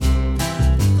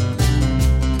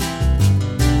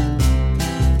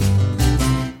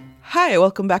Hi,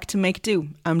 welcome back to Make Do.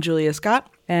 I'm Julia Scott.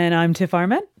 And I'm Tiff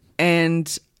Arment.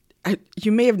 And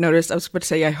you may have noticed, I was about to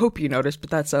say, I hope you noticed, but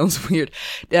that sounds weird.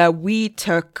 We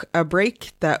took a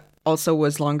break that also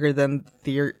was longer than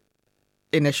the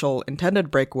initial intended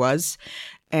break was.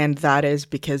 And that is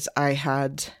because I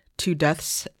had 2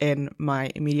 deaths in my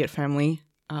immediate family,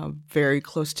 very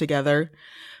close together.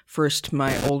 First,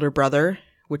 my older brother,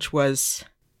 which was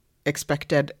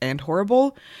expected and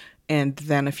horrible. And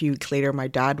then a few weeks later, my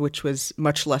dad, which was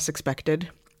much less expected,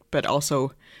 but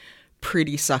also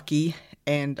pretty sucky.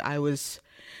 And I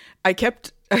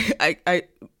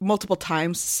multiple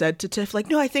times said to Tiff, like,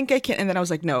 no, I think I can. And then I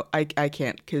was like, no, I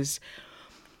can't, because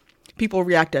people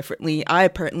react differently. I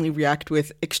apparently react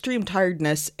with extreme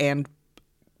tiredness and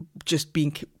just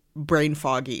being brain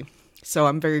foggy. So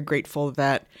I'm very grateful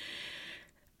that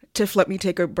Tiff let me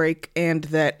take a break and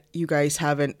that you guys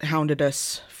haven't hounded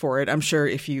us for it. I'm sure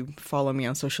if you follow me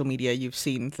on social media, you've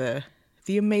seen the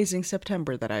amazing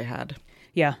September that I had.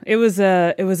 Yeah, it was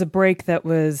a break that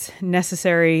was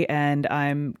necessary, and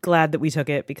I'm glad that we took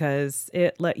it because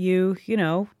it let you,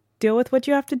 deal with what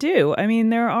you have to do. I mean,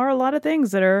 there are a lot of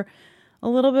things that are a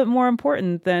little bit more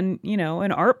important than,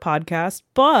 an art podcast,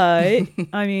 but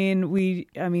we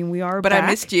are But back. I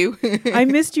missed you. I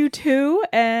missed you too,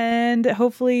 and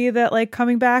hopefully that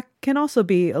coming back can also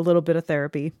be a little bit of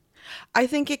therapy. I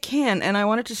think it can, and I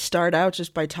wanted to start out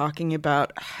just by talking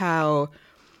about how,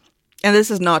 and this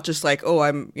is not just like, oh,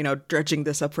 I'm, dredging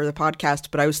this up for the podcast,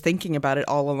 but I was thinking about it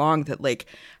all along that like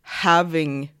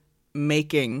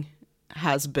making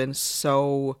has been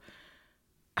so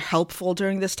helpful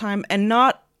during this time, and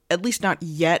at least not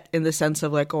yet in the sense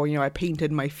of like, oh, I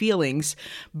painted my feelings,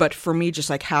 but for me, just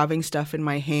like having stuff in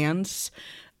my hands.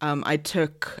 I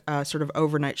took a sort of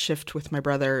overnight shift with my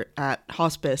brother at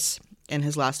hospice in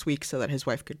his last week so that his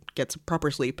wife could get some proper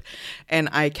sleep, and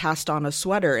I cast on a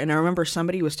sweater, and I remember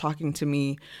somebody was talking to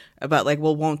me about like,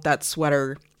 well, won't that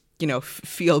sweater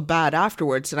feel bad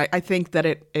afterwards? And I think that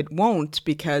it won't,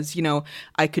 because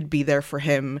I could be there for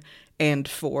him and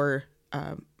for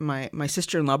my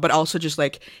sister-in-law, but also just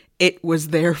like it was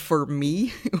there for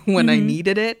me when I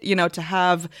needed it, to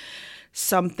have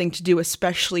something to do,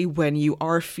 especially when you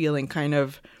are feeling kind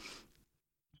of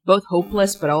both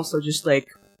hopeless, but also just like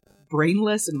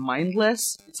brainless and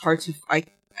mindless. It's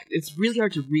really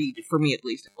hard to read, for me at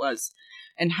least it was,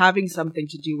 and having something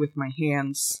to do with my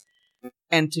hands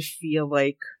and to feel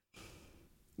like,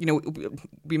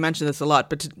 we mentioned this a lot,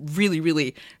 but to really,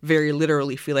 really very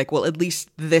literally feel like, well, at least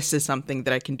this is something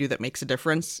that I can do that makes a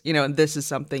difference, and this is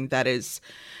something that is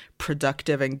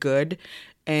productive and good.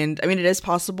 And I mean, it is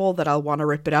possible that I'll want to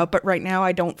rip it out, but right now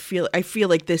I feel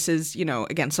like this is,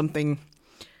 again, something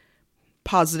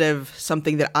positive,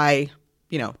 something that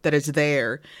that is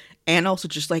there, and also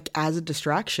just like as a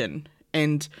distraction.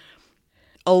 And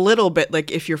a little bit like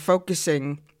if you're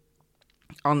focusing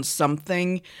on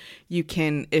something, you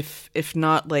can, if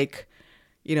not like,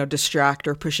 distract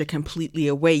or push it completely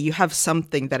away, you have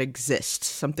something that exists,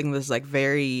 something that's like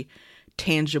very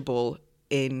tangible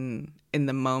in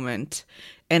the moment.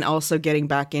 And also getting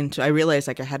back into, I realized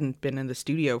like I hadn't been in the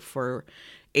studio for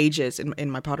ages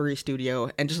in my pottery studio,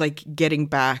 and just like getting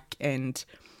back and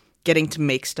getting to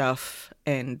make stuff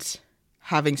and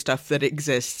having stuff that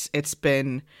exists, it's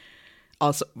been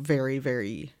also very,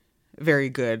 very, very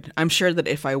good. I'm sure that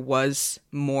if I was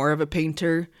more of a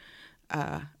painter,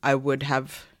 I would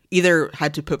have either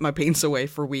had to put my paints away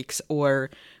for weeks or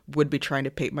would be trying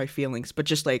to paint my feelings, but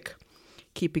just like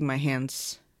keeping my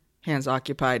hands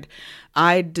occupied.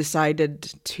 I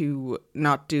decided to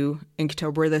not do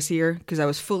Inktober this year because I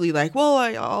was fully like, well,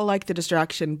 I'll like the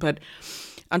distraction, but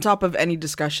on top of any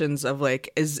discussions of like,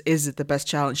 is it the best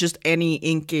challenge? Just any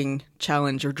inking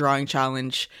challenge or drawing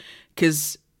challenge,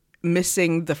 because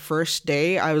missing the first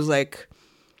day, I was like,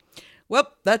 well,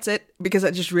 that's it, because I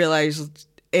just realized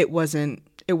it wasn't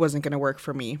going to work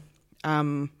for me.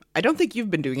 I don't think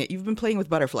you've been doing it. You've been playing with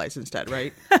butterflies instead,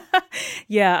 right?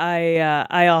 Yeah,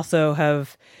 I also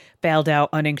have bailed out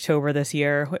on Inktober this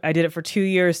year. I did it for 2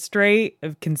 years straight,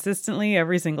 consistently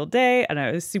every single day, and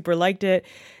I super liked it.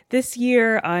 This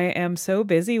year, I am so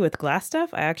busy with glass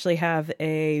stuff. I actually have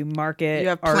a market. You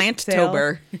have art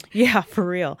Planttober. Yeah, for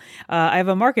real. I have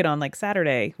a market on like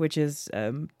Saturday, which is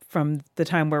from the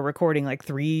time we're recording, like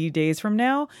 3 days from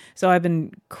now. So I've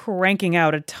been cranking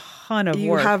out a ton of work.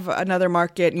 You have another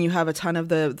market, and you have a ton of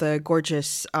the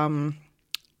gorgeous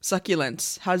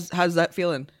succulents. How's that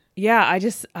feeling? Yeah,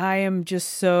 I am just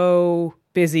so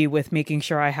busy with making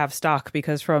sure I have stock,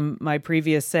 because from my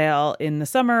previous sale in the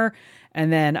summer,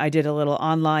 and then I did a little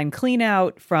online clean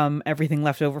out from everything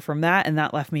left over from that, and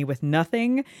that left me with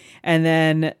nothing. And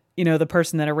then, you know, the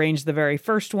person that arranged the very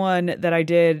first one that I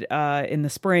did in the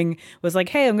spring was like,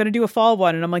 hey, I'm going to do a fall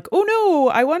one. And I'm like, oh no,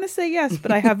 I want to say yes,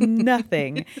 but I have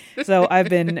nothing. So I've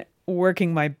been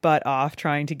working my butt off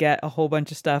trying to get a whole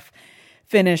bunch of stuff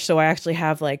finished, so I actually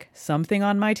have like something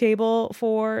on my table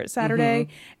for Saturday.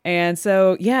 And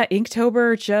so yeah,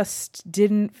 Inktober just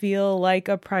didn't feel like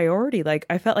a priority. Like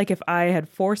I felt like if I had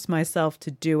forced myself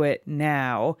to do it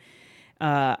now,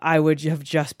 I would have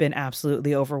just been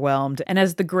absolutely overwhelmed. And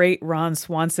as the great Ron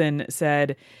Swanson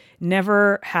said,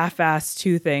 never half-ass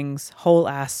two things,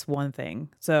 whole-ass one thing.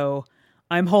 So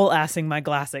I'm whole-assing my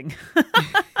glassing.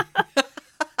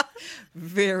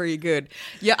 Very good.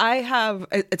 Yeah, I have.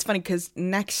 It's funny because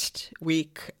next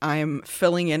week I'm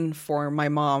filling in for my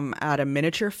mom at a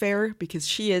miniature fair, because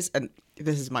she is, and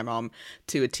this is my mom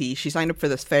to a T. She signed up for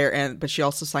this fair, but she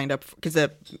also signed up because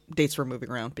the dates were moving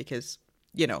around because,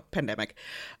 you know, pandemic.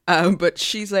 But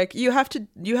she's like, you have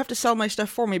to sell my stuff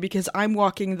for me, because I'm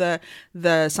walking the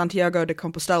Santiago de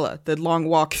Compostela, the long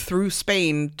walk through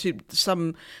Spain to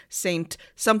some saint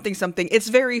something. It's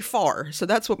very far. So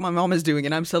that's what my mom is doing.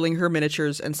 And I'm selling her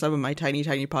miniatures and some of my tiny,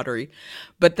 tiny pottery.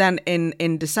 But then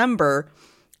in December,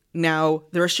 now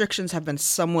the restrictions have been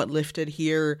somewhat lifted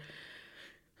here.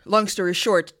 Long story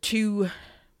short, two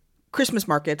Christmas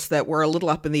markets that were a little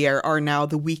up in the air are now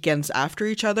the weekends after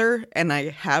each other, and I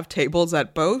have tables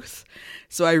at both,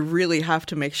 so I really have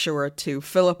to make sure to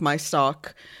fill up my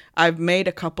stock. I've made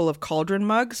a couple of cauldron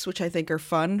mugs, which I think are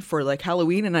fun for like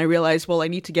Halloween, and I realized, well, I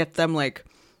need to get them like,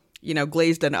 you know,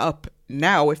 glazed and up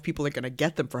now if people are going to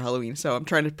get them for Halloween, so I'm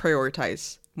trying to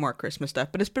prioritize more Christmas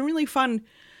stuff, but it's been really fun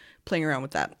playing around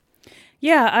with that.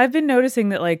 Yeah, I've been noticing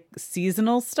that like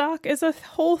seasonal stock is a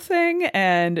whole thing,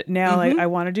 and now like I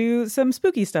want to do some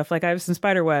spooky stuff. Like I have some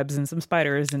spider webs and some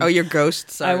spiders. And your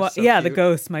ghosts are so yeah, cute. the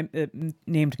ghosts. My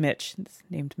named Mitch. It's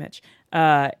named Mitch.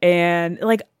 And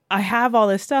like I have all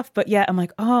this stuff, but yeah, I'm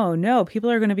like, oh no,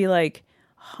 people are going to be like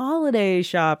holiday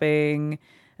shopping.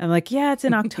 I'm like, yeah, it's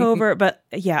in October, but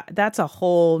yeah, that's a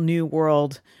whole new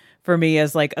world for me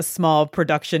as like a small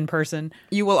production person.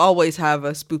 You will always have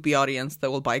a spoopy audience that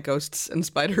will buy ghosts and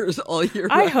spiders all year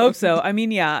round. I hope so. I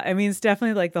mean, yeah. I mean, it's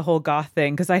definitely like the whole goth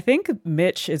thing, because I think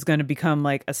Mitch is going to become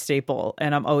like a staple,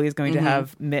 and I'm always going to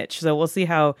have Mitch. So we'll see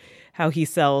how he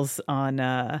sells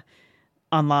on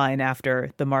online after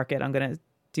the market. I'm going to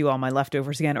do all my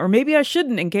leftovers again. Or maybe I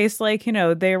shouldn't, in case like, you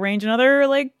know, they arrange another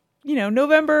like, you know,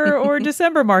 November or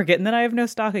December market, and then I have no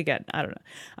stock again. I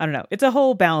don't know. It's a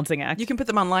whole balancing act. You can put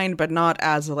them online, but not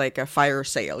as like a fire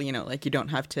sale, you know, like you don't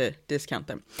have to discount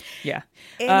them. Yeah.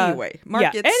 Anyway,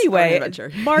 markets are an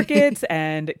adventure. Markets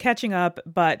and catching up.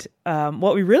 But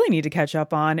what we really need to catch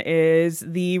up on is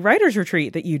the writer's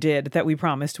retreat that you did that we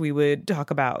promised we would talk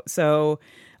about. So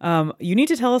you need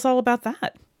to tell us all about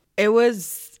that. It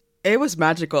was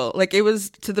magical. Like it was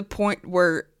to the point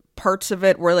where parts of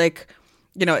it were like,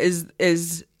 you know,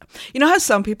 is you know how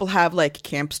some people have like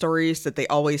camp stories that they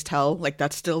always tell, like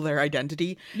that's still their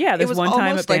identity. Yeah, there's one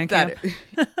time at band camp.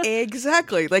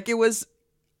 Exactly. Like it was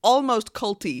almost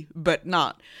culty, but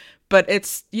not. But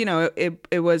it's, you know,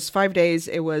 it was 5 days.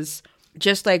 It was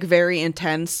just like very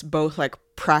intense, both like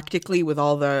practically with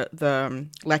all the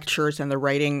lectures and the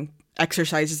writing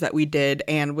exercises that we did,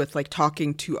 and with like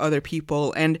talking to other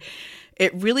people. And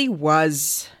it really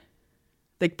was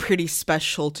like pretty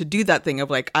special to do that thing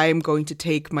of like, I am going to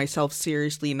take myself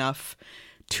seriously enough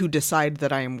to decide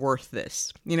that I am worth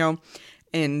this, you know?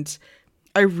 And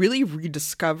I really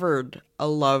rediscovered a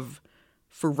love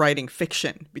for writing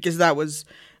fiction, because that was,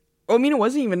 I mean, it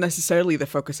wasn't even necessarily the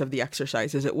focus of the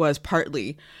exercises. It was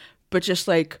partly, but just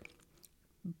like,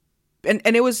 and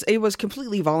it was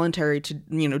completely voluntary to,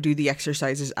 you know, do the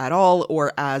exercises at all,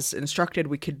 or as instructed,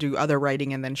 we could do other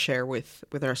writing and then share with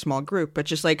our small group. But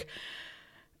just like,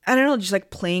 I don't know, just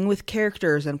like playing with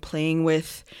characters and playing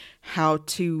with how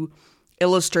to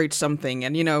illustrate something,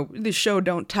 and, you know, the show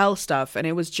don't tell stuff. And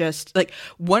it was just like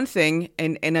one thing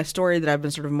in a story that I've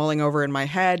been sort of mulling over in my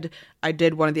head. I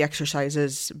did one of the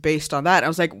exercises based on that. I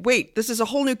was like, wait, this is a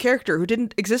whole new character who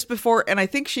didn't exist before, and I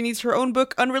think she needs her own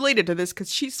book unrelated to this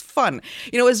because she's fun.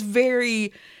 You know, it's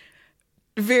very,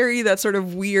 very that sort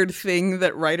of weird thing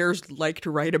that writers like to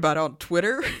write about on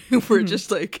Twitter where it just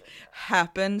like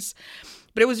happens.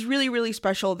 But it was really, really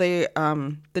special. They,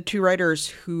 the two writers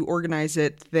who organize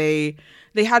it, they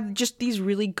had just these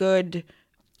really good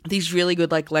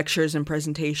like lectures and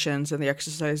presentations, and the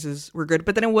exercises were good.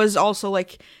 But then it was also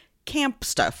like camp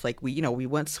stuff. Like we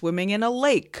went swimming in a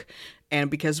lake, And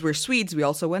because we're Swedes, we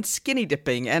also went skinny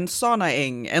dipping and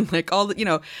saunaing and like all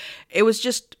the, it was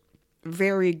just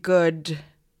very good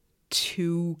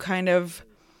to kind of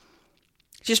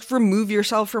just remove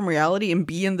yourself from reality and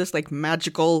be in this like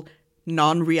magical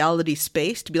non-reality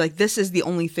space, to be like, this is the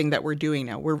only thing that we're doing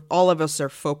now. All of us are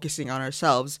focusing on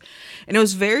ourselves. And it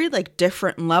was very like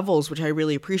different levels, which I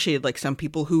really appreciated. Like some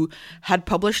people who had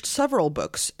published several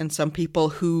books, and some people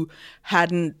who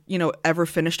hadn't, ever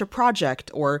finished a project,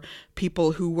 or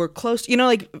people who were close,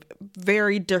 like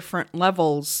very different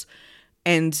levels.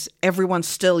 And everyone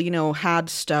still, had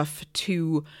stuff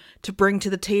to bring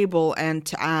to the table and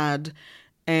to add.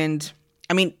 And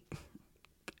I mean,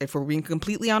 if we're being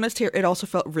completely honest here, it also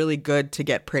felt really good to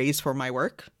get praise for my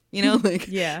work. Like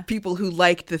yeah. People who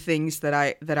liked the things that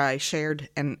I shared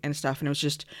and stuff. And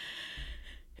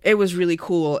it was really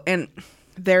cool. And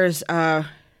there's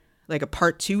like a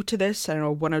part 2 to this. I don't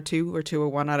know, 102 or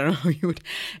 201. I don't know how you would.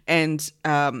 And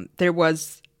there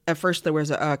was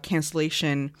a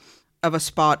cancellation of a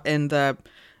spot in the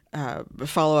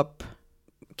follow-up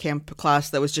camp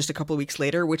class that was just a couple of weeks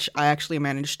later, which I actually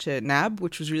managed to nab,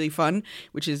 which was really fun,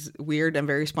 which is weird and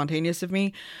very spontaneous of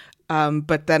me.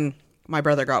 But then my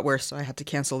brother got worse, so I had to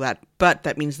cancel that. But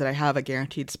that means that I have a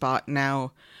guaranteed spot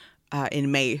now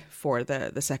in May for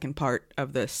the second part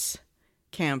of this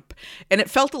camp. And it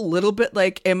felt a little bit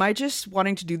like, am I just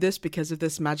wanting to do this because of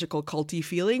this magical culty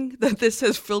feeling that this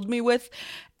has filled me with?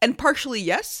 And partially,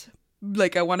 yes.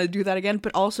 Like, I want to do that again,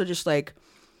 but also just like,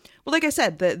 well, like I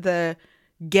said, the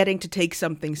getting to take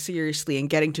something seriously and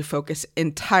getting to focus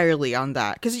entirely on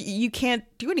that, because you can't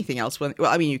do anything else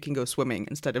you can go swimming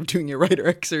instead of doing your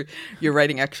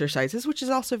writing exercises, which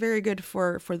is also very good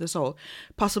for the soul.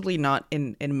 Possibly not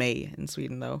in May in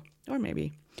Sweden though, or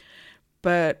maybe.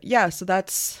 But yeah, so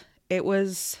it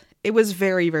was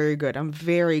very, very good. I'm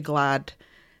very glad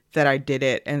that I did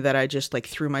it, and that I just like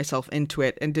threw myself into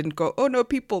it and didn't go, oh no,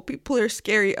 people are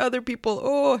scary, other people,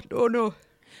 oh no.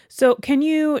 So can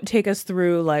you take us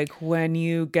through, like, when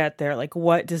you get there, like,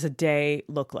 what does a day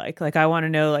look like? Like, I want to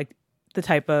know, like, the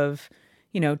type of,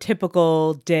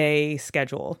 typical day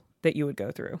schedule that you would go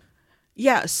through.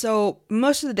 Yeah, so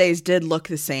most of the days did look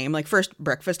the same. Like, first,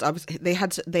 breakfast, obviously, they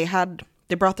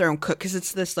brought their own cook, because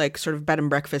it's this, like, sort of bed and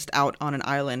breakfast out on an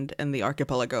island in the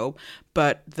archipelago,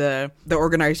 but the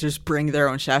organizers bring their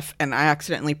own chef, and I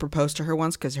accidentally proposed to her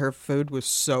once because her food was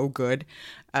so good.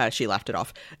 She laughed it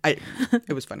off.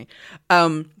 It was funny.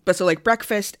 But so, like,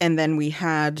 breakfast, and then we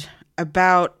had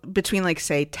about, between, like,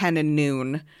 say, 10 and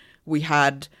noon, we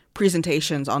had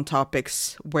presentations on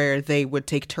topics where they would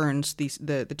take turns,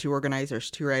 the two organizers,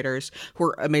 two writers who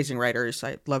are amazing writers.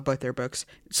 I love both their books.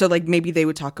 So like maybe they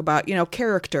would talk about,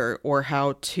 character, or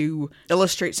how to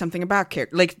illustrate something about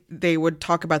character. Like they would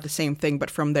talk about the same thing but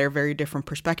from their very different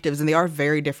perspectives, and they are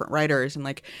very different writers. And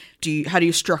like how do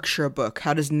you structure a book?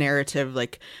 How does narrative,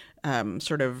 like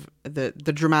sort of the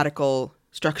dramatical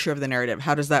structure of the narrative,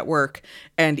 how does that work?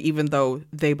 And even though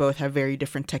they both have very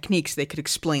different techniques, they could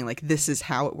explain, like, this is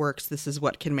how it works, this is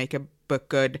what can make a book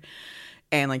good,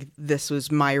 and like this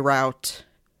was my route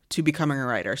to becoming a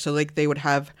writer. So like they would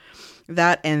have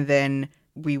that, and then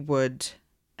we would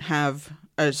have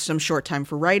some short time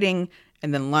for writing,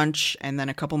 and then lunch, and then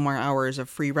a couple more hours of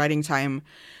free writing time,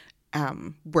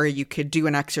 where you could do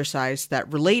an exercise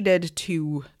that related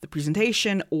to the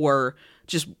presentation, or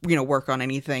just, work on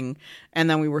anything. And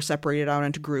then we were separated out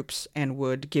into groups and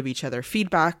would give each other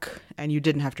feedback, and you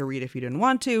didn't have to read if you didn't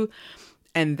want to.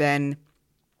 And then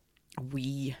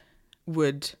we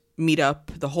would meet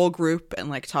up the whole group and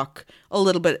like talk a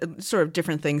little bit, sort of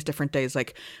different things, different days.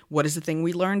 Like, what is the thing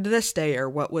we learned this day? Or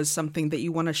what was something that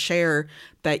you want to share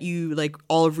that you like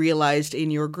all realized in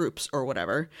your groups or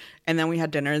whatever. And then we had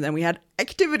dinner, and then we had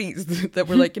activities that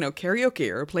were like,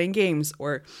 karaoke or playing games,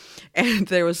 and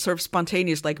there was sort of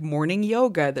spontaneous like morning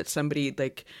yoga that somebody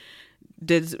like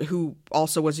did, who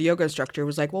also was a yoga instructor,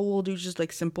 was like, well, we'll do just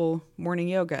like simple morning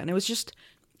yoga. And it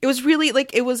was really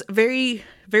like, it was very,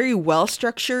 very well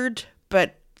structured,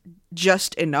 but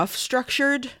just enough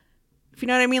structured, if you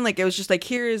know what I mean. Like, it was just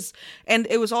like, and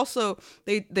it was also,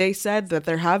 they said that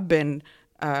there have been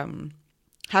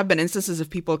instances of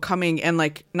people coming and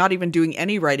like not even doing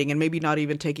any writing, and maybe not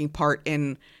even taking part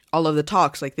in all of the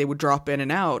talks. Like they would drop in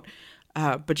and out,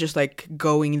 but just like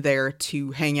going there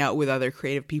to hang out with other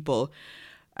creative people,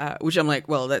 which I'm like,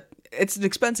 well, it's an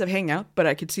expensive hangout, but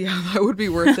I could see how that would be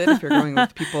worth it if you're going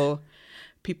with people,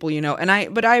 and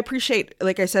I appreciate,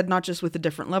 like I said, not just with the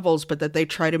different levels, but that they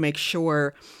try to make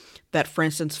sure that, for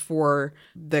instance, for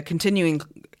the continuing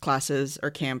classes or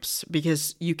camps,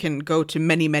 because you can go to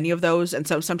many, many of those. And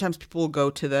so sometimes people will go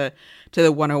to the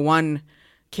 101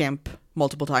 camp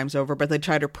multiple times over, but they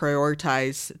try to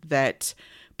prioritize that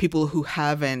people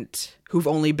who've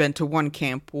only been to one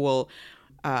camp will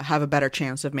have a better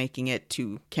chance of making it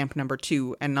to camp number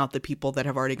 2, and not the people that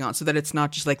have already gone, so that it's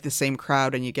not just like the same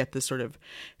crowd and you get this sort of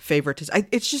favoritism.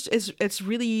 It's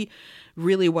really,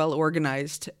 really well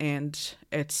organized, and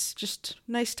it's just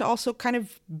nice to also kind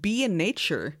of be in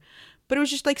nature. But it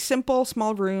was just like simple,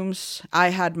 small rooms. I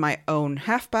had my own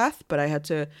half bath, but I had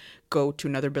to go to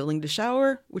another building to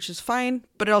shower, which is fine.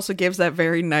 But it also gives that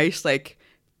very nice, like,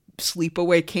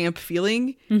 sleepaway camp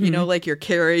feeling. You know, like you're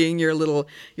carrying your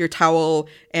towel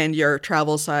and your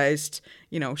travel sized,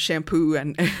 you know, shampoo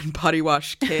and body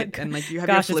wash kit, and like you have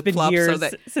your flip flops. It's been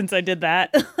years since I did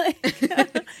that.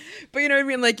 But you know what I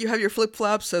mean? Like you have your flip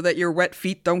flops so that your wet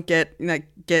feet don't get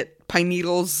pine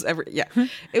needles.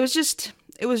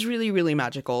 It was really, really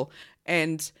magical.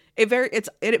 And it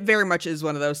very much is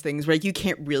one of those things where you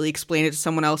can't really explain it to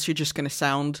someone else. You're just going to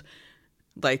sound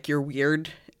like you're weird,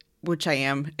 which I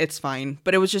am. It's fine.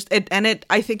 But it was just,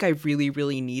 I think I really,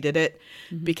 really needed it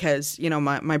because, you know,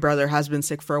 my brother has been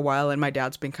sick for a while and my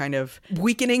dad's been kind of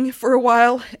weakening for a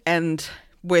while. And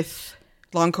with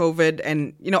long COVID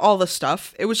and, you know, all the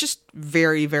stuff, it was just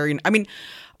very, very, I mean,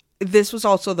 this was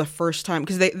also the first time,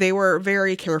 because they were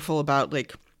very careful about,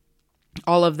 like,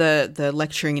 all of the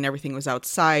lecturing and everything was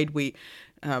outside. We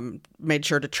made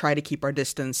sure to try to keep our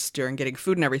distance during getting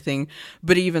food and everything.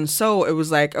 But even so, it was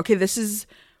like, okay, this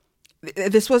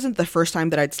wasn't the first time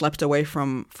that I'd slept away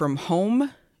from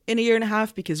home in a year and a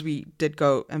half, because we did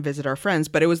go and visit our friends.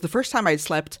 But it was the first time I'd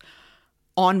slept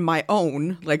on my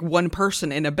own, like one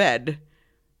person in a bed,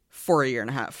 for a year and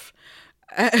a half,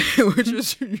 which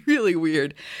was really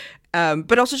weird.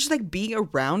 But also just like being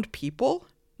around people,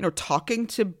 you know, talking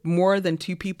to more than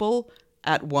 2 people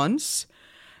at once.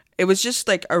 It was just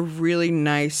like a really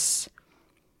nice,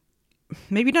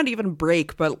 maybe not even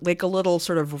break, but like a little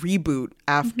sort of reboot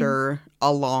after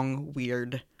a long,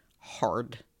 weird,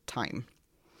 hard time.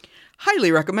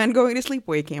 Highly recommend going to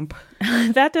sleepaway camp.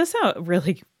 That does sound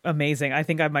really amazing. I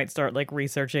think I might start like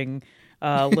researching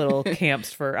little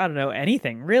camps for, I don't know,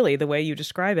 anything really, the way you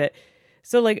describe it.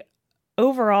 So like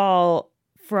overall,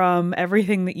 from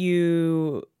everything that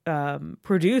you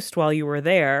produced while you were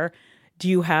there, do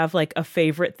you have like a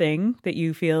favorite thing that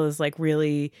you feel is like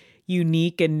really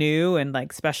unique and new and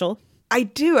like special? I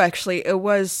do, actually. It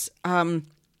was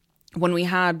when we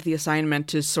had the assignment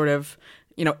to sort of,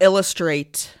 you know,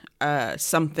 illustrate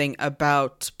something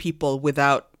about people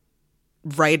without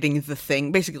writing the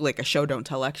thing, basically like a show don't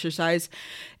tell exercise.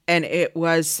 And it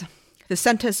was, the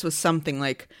sentence was something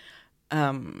like, I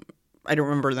don't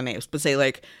remember the names, but say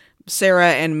like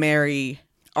Sarah and Mary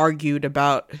argued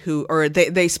about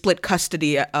they split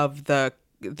custody of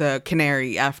the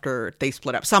canary after they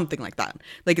split up, something like that.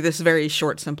 Like this very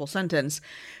short, simple sentence.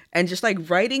 And just like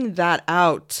writing that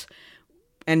out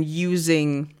and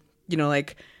using, you know,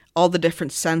 like all the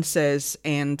different senses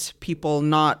and people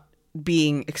not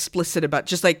being explicit about,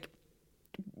 just like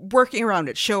working around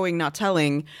it, showing, not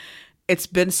telling. It's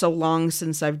been so long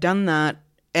since I've done that.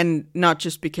 And not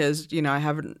just because, you know, I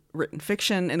haven't written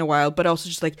fiction in a while, but also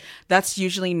just like that's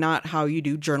usually not how you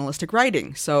do journalistic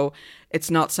writing. So it's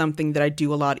not something that I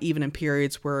do a lot, even in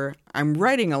periods where I'm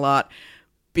writing a lot,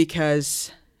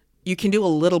 because you can do a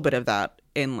little bit of that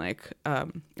in like a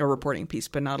reporting piece,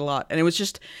 but not a lot. And it was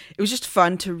just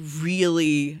fun to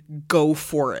really go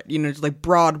for it, you know, like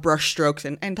broad brush strokes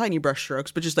and tiny brush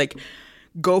strokes, but just like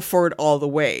go for it all the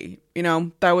way. You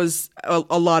know, that was a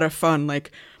lot of fun.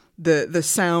 Like the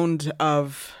sound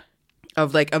of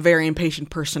like a very impatient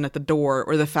person at the door,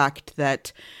 or the fact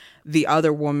that the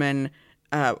other woman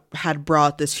had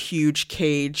brought this huge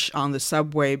cage on the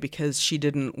subway because she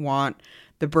didn't want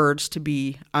the birds to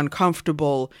be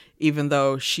uncomfortable, even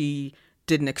though she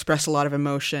didn't express a lot of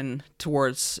emotion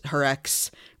towards her ex,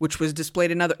 which was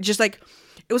displayed in other, just like,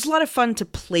 it was a lot of fun to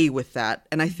play with that.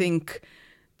 And I think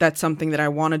that's something that I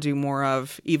want to do more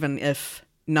of, even if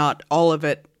not all of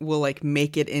it will like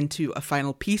make it into a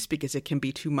final piece because it can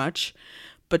be too much,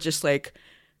 but just like,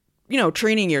 you know,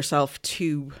 training yourself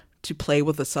to play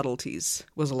with the subtleties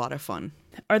was a lot of fun.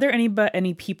 Are there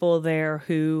any people there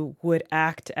who would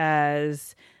act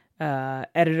as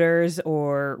editors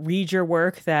or read your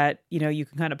work that, you know, you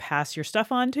can kind of pass your stuff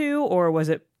on to, or was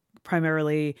it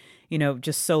primarily, you know,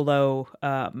 just solo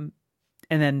and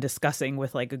then discussing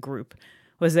with like a group?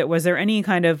 Was there any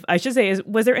kind of,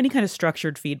 was there any kind of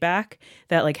structured feedback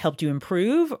that like helped you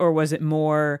improve, or was it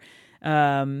more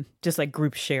just like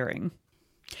group sharing?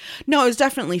 No, it was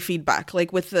definitely feedback.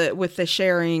 Like with the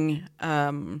sharing,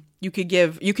 you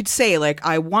could say like,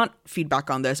 I want feedback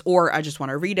on this, or I just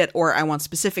want to read it, or I want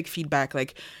specific feedback.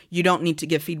 Like, you don't need to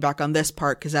give feedback on this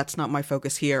part because that's not my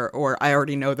focus here, or I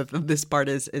already know that this part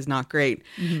is not great.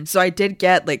 Mm-hmm. So I did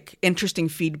get like interesting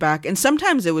feedback, and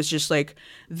sometimes it was just like,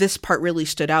 this part really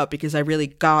stood out because I really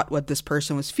got what this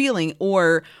person was feeling,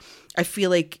 or I feel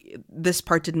like this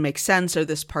part didn't make sense, or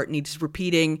this part needs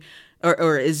repeating,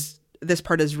 or is this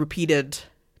part is repeated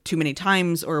too many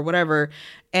times or whatever.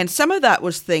 And some of that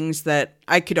was things that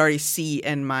I could already see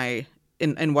in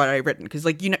what I written. Cause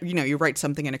like, you write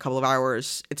something in a couple of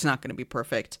hours, it's not going to be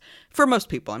perfect for most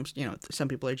people. Some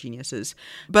people are geniuses,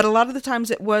 but a lot of the times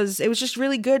it was just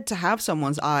really good to have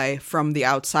someone's eye from the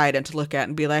outside and to look at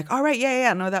and be like, all right,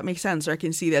 yeah, no, that makes sense. Or I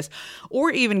can see this,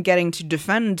 or even getting to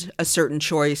defend a certain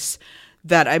choice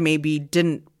that I maybe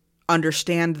didn't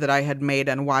understand that I had made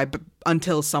and why,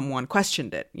 until someone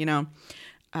questioned it,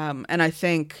 and I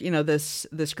think,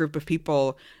 this group of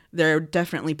people, there are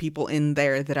definitely people in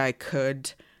there that I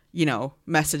could,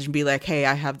 message and be like, hey,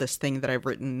 I have this thing that I've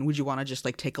written. Would you want to just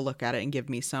like take a look at it and give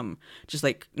me some, just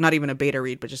like not even a beta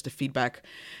read, but just a feedback.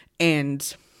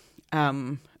 And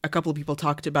a couple of people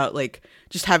talked about like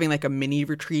just having like a mini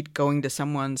retreat, going to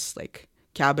someone's like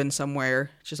cabin somewhere,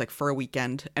 just like for a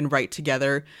weekend, and write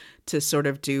together to sort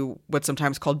of do what's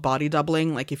sometimes called body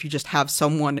doubling. Like if you just have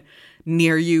someone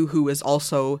near you who is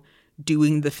also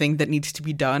doing the thing that needs to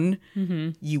be done, mm-hmm.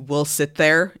 you will sit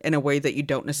there in a way that you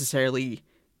don't necessarily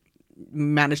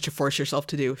manage to force yourself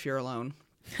to do if you're alone.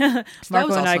 So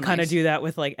Marco and I kind of do that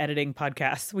with like editing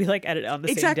podcasts. We like edit on the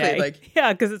same day. Like,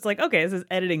 yeah, because it's like, okay, this is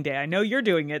editing day. I know you're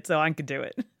doing it, so I can do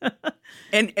it.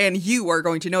 and you are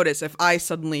going to notice if I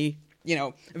suddenly,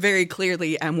 very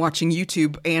clearly am watching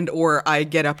YouTube or I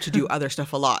get up to do other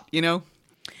stuff a lot,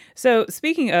 So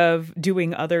speaking of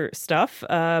doing other stuff,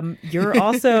 you're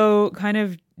also kind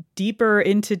of deeper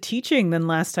into teaching than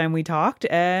last time we talked.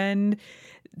 And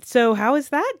so how is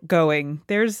that going?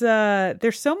 There's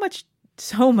so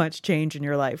much change in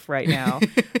your life right now.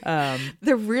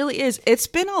 There really is. It's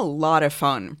been a lot of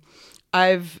fun.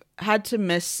 I've had to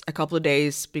miss a couple of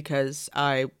days because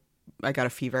I got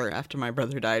a fever after my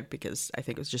brother died because I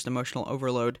think it was just emotional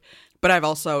overload. But I've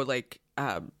also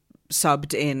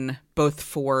subbed in both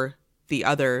for the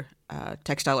other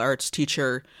textile arts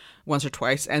teacher once or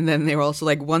twice. And then they were also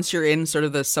like, once you're in sort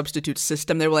of the substitute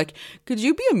system, they were like, could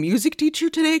you be a music teacher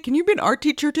today? Can you be an art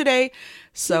teacher today?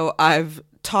 So I've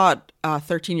taught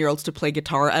 13-year-olds to play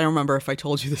guitar. I don't remember if I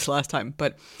told you this last time,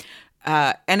 but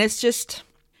and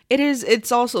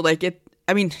it's also like it.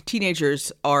 I mean,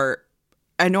 teenagers are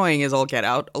annoying as all get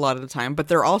out a lot of the time, but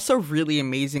they're also really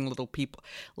amazing little people.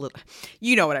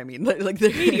 You know what I mean? Like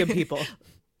they're medium people,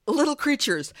 little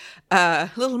creatures,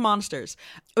 little monsters.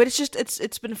 But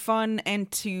it's been fun,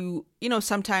 and to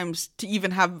sometimes to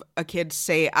even have a kid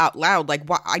say out loud like,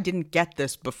 "Wow, I didn't get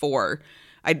this before.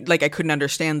 I couldn't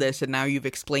understand this, and now you've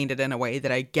explained it in a way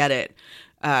that I get it."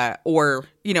 Or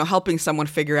helping someone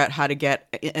figure out how to get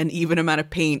an even amount of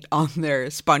paint on their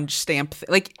sponge stamp,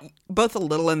 like both the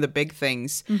little and the big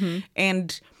things. Mm-hmm.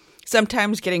 And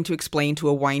sometimes getting to explain to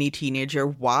a whiny teenager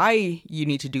why you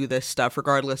need to do this stuff,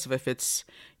 regardless of if it's,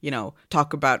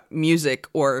 talk about music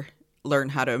or learn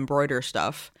how to embroider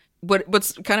stuff.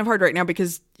 What's kind of hard right now,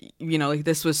 because,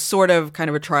 this was sort of kind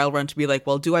of a trial run to be like,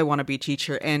 well, do I want to be a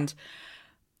teacher? And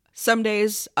some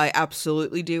days I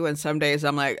absolutely do, and some days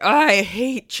I'm like, I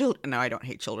hate children. No, I don't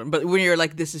hate children, but when you're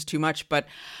like, this is too much. But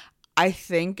I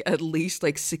think at least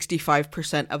like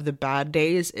 65% of the bad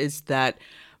days is that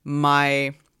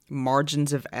my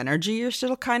margins of energy are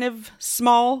still kind of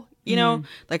small,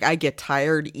 like I get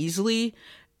tired easily.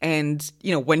 And,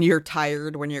 when you're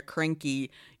tired, when you're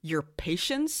cranky, your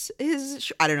patience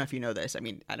is, I don't know if you know this. I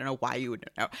mean, I don't know why you would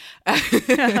know.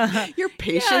 Your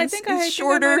patience is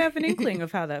shorter. I might have an inkling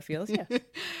of how that feels. Yeah.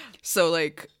 So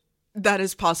like that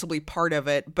is possibly part of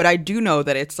it. But I do know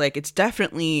that it's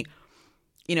definitely,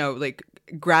 like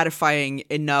gratifying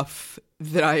enough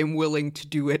that I am willing to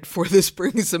do it for the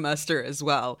spring semester as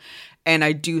well. And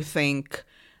I do think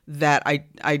that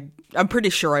I'm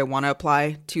pretty sure I want to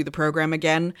apply to the program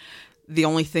again. The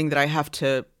only thing that I have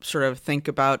to sort of think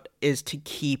about is to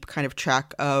keep kind of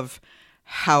track of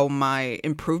how my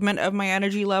improvement of my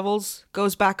energy levels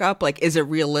goes back up. Like, is it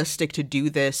realistic to do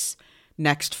this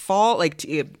next fall? Like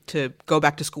to go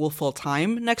back to school full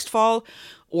time next fall?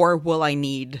 Or will I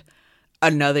need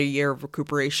another year of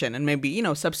recuperation and maybe,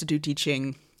 substitute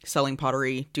teaching, selling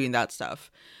pottery, doing that stuff?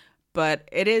 But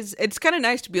it's kind of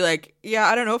nice to be like, yeah,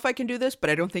 I don't know if I can do this, but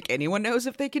I don't think anyone knows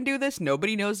if they can do this.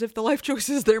 Nobody knows if the life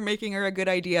choices they're making are a good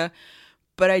idea.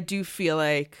 But I do feel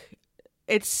like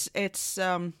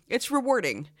it's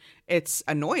rewarding. It's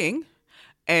annoying.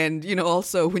 And,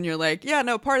 also when you're like, yeah,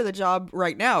 no, part of the job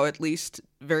right now, at least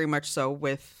very much so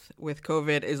with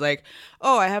COVID, is like,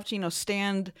 oh, I have to,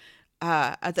 stand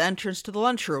at the entrance to the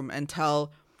lunchroom and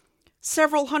tell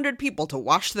several hundred people to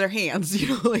wash their hands.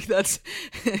 Like that's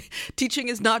teaching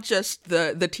is not just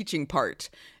the teaching part.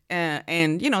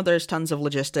 And there's tons of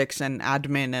logistics and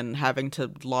admin and having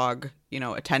to log,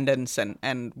 attendance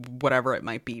and whatever it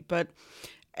might be. But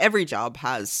every job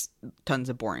has tons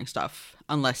of boring stuff,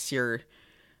 unless you're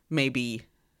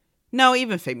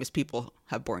even famous people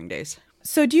have boring days.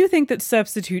 So do you think that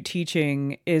substitute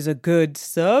teaching is a good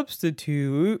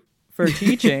substitute for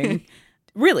teaching?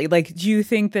 Really? Like, do you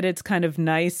think that it's kind of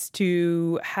nice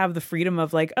to have the freedom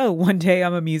of like, oh, one day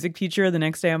I'm a music teacher, the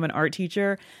next day I'm an art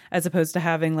teacher, as opposed to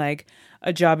having like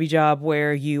a jobby job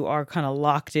where you are kind of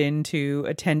locked into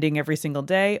attending every single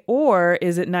day? Or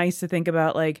is it nice to think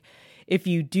about like, if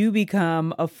you do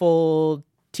become a full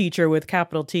teacher with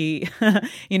capital T,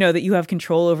 that you have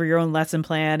control over your own lesson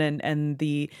plan and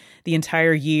the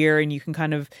entire year, and you can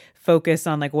kind of focus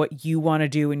on like what you want to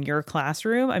do in your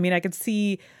classroom? I mean, I could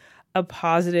see a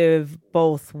positive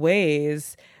both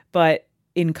ways, but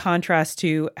in contrast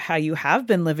to how you have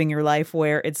been living your life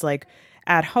where it's like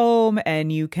at home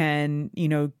and you can,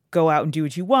 go out and do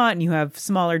what you want, and you have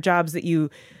smaller jobs that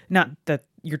not that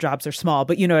your jobs are small,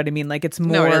 but you know what I mean? Like it's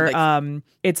more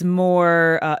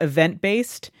event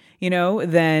based,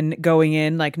 than going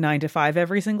in like 9 to 5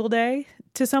 every single day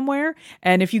to somewhere.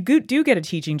 And if you do get a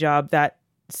teaching job, that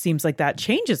seems like that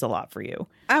changes a lot for you.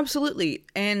 Absolutely.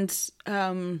 And,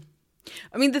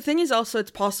 the thing is also, it's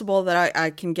possible that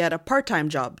I can get a part-time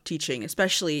job teaching,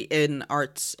 especially in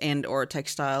arts and or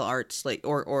textile arts, like,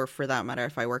 or for that matter,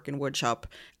 if I work in wood shop.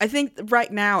 I think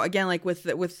right now, again, like with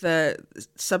the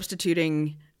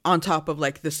substituting on top of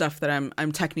like the stuff that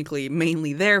I'm technically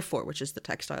mainly there for, which is the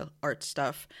textile art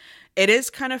stuff, it is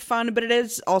kind of fun, but it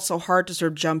is also hard to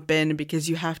sort of jump in because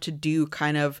you have to do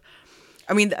kind of,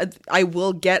 I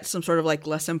will get some sort of like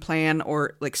lesson plan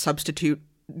or like substitute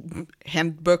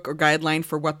handbook or guideline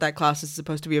for what that class is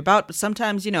supposed to be about, but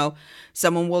sometimes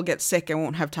someone will get sick and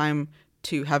won't have time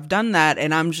to have done that,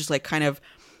 and I'm just like kind of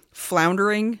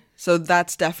floundering. So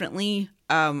that's definitely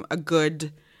a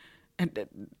good,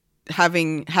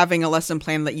 having a lesson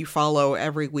plan that you follow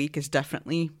every week is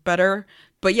definitely better.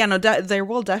 But yeah, no, there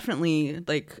will definitely,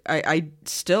 like, I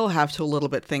still have to a little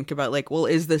bit think about like, well,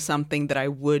 is this something that I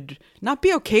would not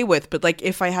be okay with, but like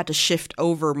if I had to shift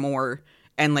over more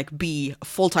and like be a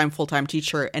full-time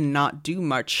teacher and not do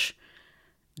much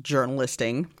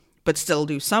journalisting, but still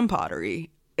do some pottery,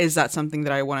 is that something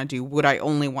that I want to do? Would I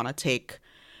only want to take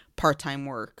part-time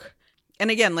work?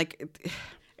 And again, like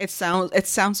it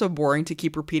sounds so boring to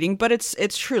keep repeating, but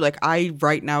it's true. Like I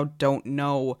right now don't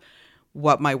know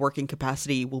what my working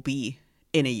capacity will be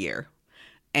in a year.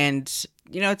 And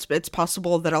it's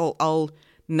possible that I'll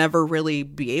never really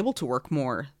be able to work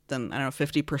more than,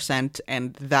 50%,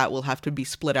 and that will have to be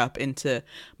split up into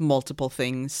multiple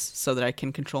things so that I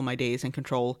can control my days and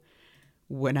control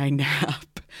when I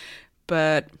nap.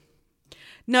 But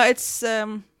no, it's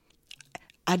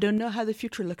I don't know how the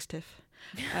future looks, Tiff.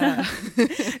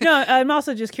 No, I'm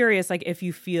also just curious, like if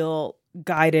you feel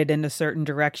guided in a certain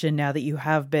direction now that you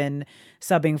have been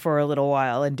subbing for a little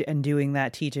while and doing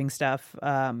that teaching stuff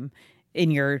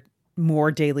in your more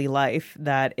daily life,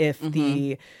 that if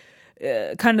the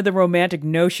kind of the romantic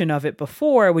notion of it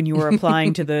before when you were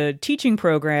applying to the teaching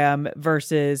program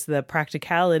versus the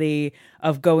practicality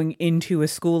of going into a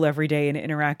school every day and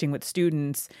interacting with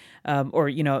students,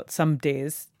 or, some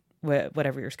days,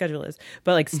 whatever your schedule is,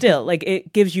 but like still like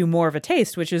it gives you more of a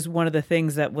taste, which is one of the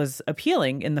things that was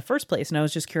appealing in the first place. And I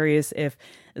was just curious if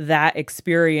that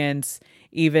experience,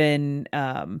 even,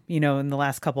 in the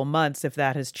last couple months, if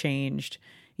that has changed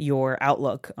your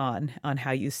outlook on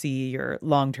how you see your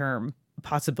long-term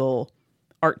possible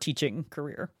art teaching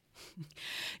career.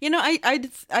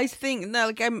 I think no,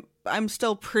 like I'm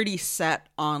still pretty set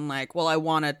on like, well, I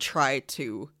want to try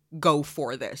to go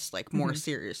for this like more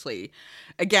seriously.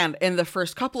 Again, in the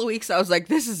first couple of weeks, I was like,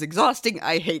 this is exhausting.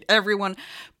 I hate everyone.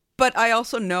 But I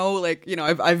also know, like,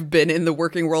 I've been in the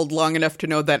working world long enough to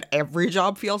know that every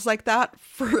job feels like that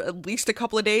for at least a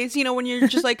couple of days. When you're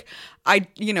just like, I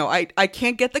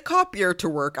can't get the copier to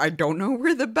work. I don't know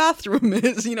where the bathroom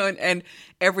is, and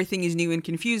everything is new and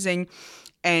confusing.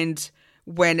 And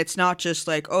when it's not just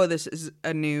like, oh, this is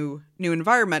a new new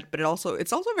environment, but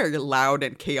it's also a very loud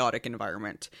and chaotic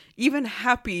environment. Even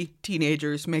happy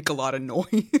teenagers make a lot of noise.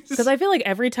 Because I feel like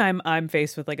every time I'm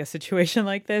faced with like a situation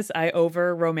like this, I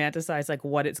over romanticize like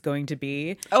what it's going to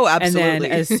be. Oh, absolutely. And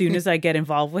then as soon as I get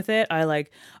involved with it,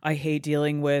 I hate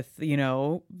dealing with,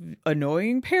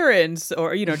 annoying parents,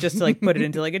 or, just to like put it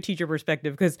into like a teacher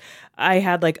perspective, because I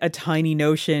had like a tiny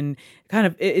notion kind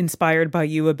of inspired by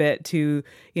you a bit to,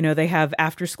 they have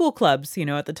after school clubs,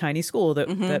 at the tiny school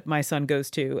that my son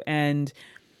goes to. And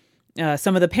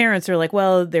some of the parents are like,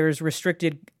 well, there's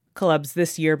restricted clubs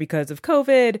this year because of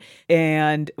COVID,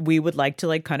 and we would like to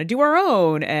like kind of do our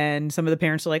own. And some of the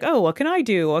parents are like, oh, what can I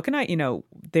do? What can I,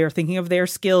 they're thinking of their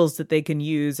skills that they can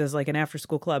use as like an after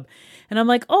school club. And I'm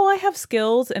like, oh, I have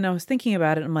skills. And I was thinking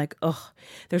about it. And I'm like, oh,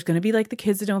 there's going to be like the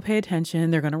kids that don't pay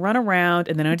attention. They're going to run around,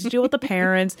 and then I have to deal with the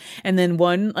parents. And then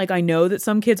I know that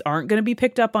some kids aren't going to be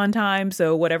picked up on time.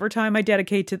 So whatever time I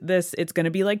dedicate to this, it's going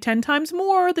to be like 10 times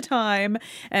more the time.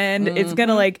 And it's going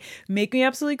to like make me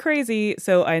absolutely crazy.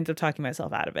 So I end up talking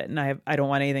myself out of it, and I don't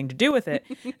want anything to do with it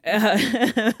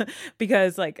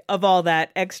because like of all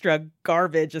that extra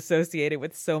garbage associated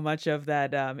with so much of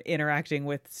that interacting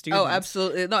with students. Oh,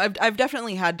 absolutely. No, I've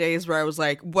definitely had days where I was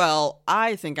like, well,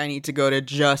 I think I need to go to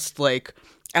just like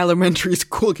elementary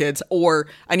school kids, or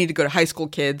I need to go to high school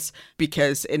kids,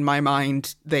 because in my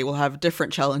mind they will have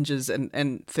different challenges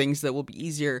and things that will be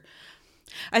easier.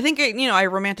 I think I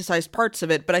romanticized parts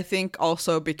of it, but I think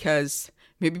also because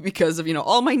of,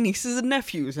 all my nieces and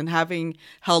nephews, and having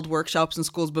held workshops in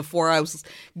schools before, I was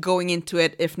going into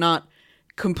it, if not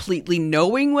completely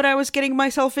knowing what I was getting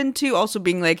myself into, also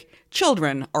being like,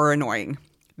 children are annoying.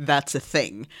 That's a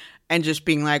thing. And just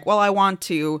being like, well, I want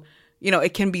to,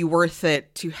 it can be worth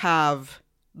it to have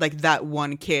like that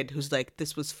one kid who's like,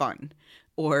 this was fun.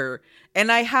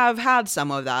 And I have had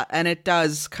some of that, and it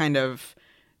does kind of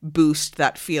boost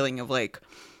that feeling of like,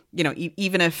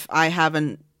 even if I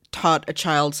haven't taught a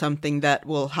child something that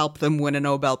will help them win a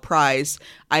Nobel Prize,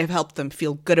 I've helped them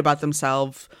feel good about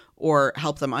themselves, or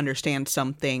help them understand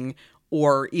something,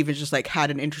 or even just like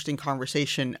had an interesting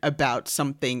conversation about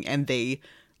something, and they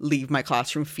leave my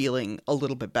classroom feeling a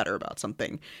little bit better about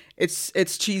something.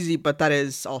 It's cheesy, but that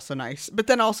is also nice. But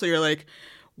then also you're like,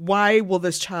 why will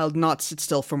this child not sit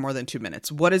still for more than 2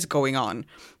 minutes? What is going on?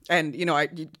 And, I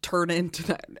turn into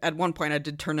that. At one point, I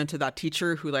did turn into that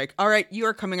teacher who like, all right, you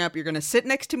are coming up. You're going to sit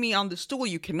next to me on the stool.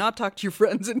 You cannot talk to your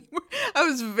friends anymore. I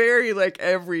was very like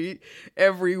every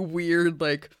weird,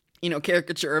 like,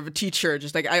 caricature of a teacher.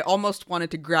 Just like, I almost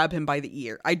wanted to grab him by the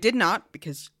ear. I did not,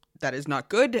 because that is not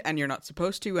good, and you're not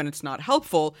supposed to, and it's not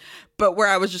helpful. But where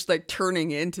I was just like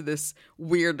turning into this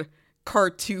weird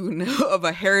cartoon of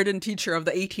a harridan teacher of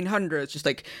the 1800s, just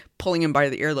like pulling him by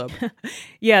the earlobe.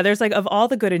 Yeah, there's like, of all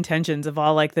the good intentions of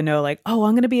all like like, oh,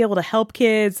 I'm gonna be able to help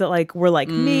kids that like were like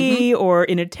me, or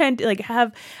like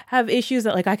have issues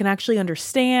that like I can actually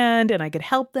understand, and I could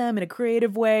help them in a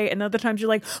creative way. And other times you're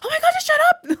like, oh my god, just shut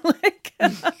up. Like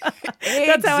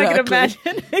that's how I can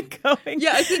imagine it going.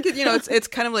 Yeah, I think it's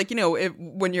kind of like,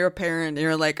 when you're a parent and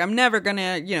you're like, I'm never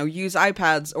gonna use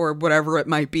iPads or whatever it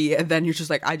might be, and then you're just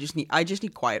like, I just need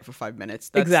quiet for 5 minutes.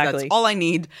 That's all I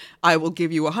need. I will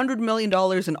give you $100 million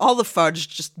and all the fudge.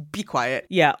 Just be quiet.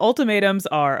 Yeah, ultimatums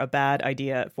are a bad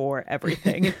idea for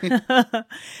everything.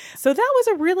 So that was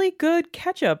a really good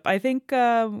catch up. I think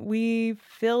we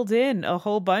filled in a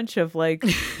whole bunch of like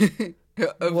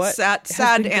of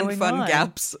sad and fun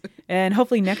gaps. And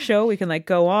hopefully next show we can like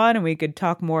go on and we could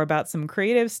talk more about some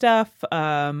creative stuff.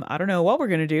 I don't know what we're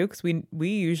gonna do, because we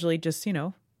usually just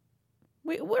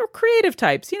we're creative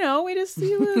types, we just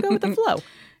go with the flow.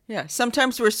 Yeah,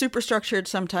 sometimes we're super structured,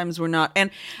 sometimes we're not. And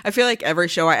I feel like every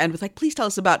show I end with like, please tell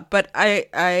us about. But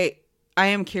I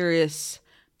am curious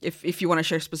if you want to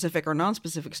share specific or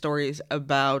non-specific stories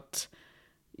about,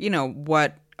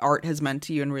 what art has meant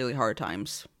to you in really hard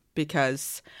times,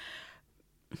 because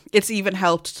it's even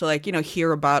helped to like,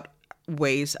 hear about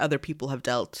ways other people have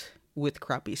dealt with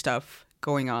crappy stuff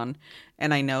going on.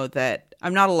 And I know that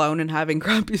I'm not alone in having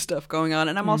crappy stuff going on.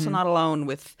 And I'm also not alone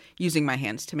with using my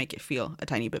hands to make it feel a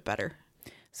tiny bit better.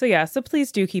 So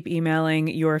please do keep emailing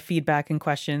your feedback and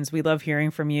questions. We love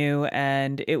hearing from you,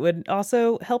 and it would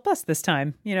also help us this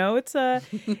time. It's a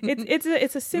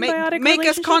symbiotic make relationship.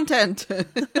 us content.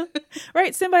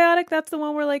 Right, symbiotic. That's the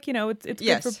one where like, it's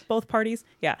yes. good for both parties.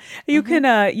 Yeah. You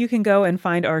can go and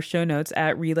find our show notes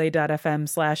at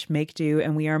relay.fm/makedo,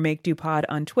 and we are Make Do Pod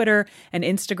on Twitter and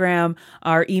Instagram.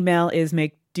 Our email is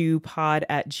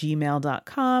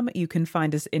makedopod@gmail.com. You can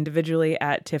find us individually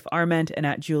at Tiff Arment and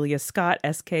at Julia Scott,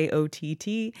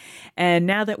 SKOTT. And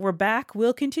now that we're back,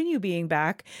 we'll continue being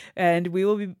back, and we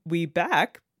will be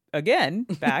back again,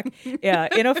 back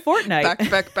in a fortnight.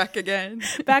 Back again.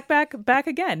 back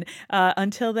again.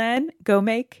 Until then, go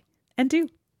make and do.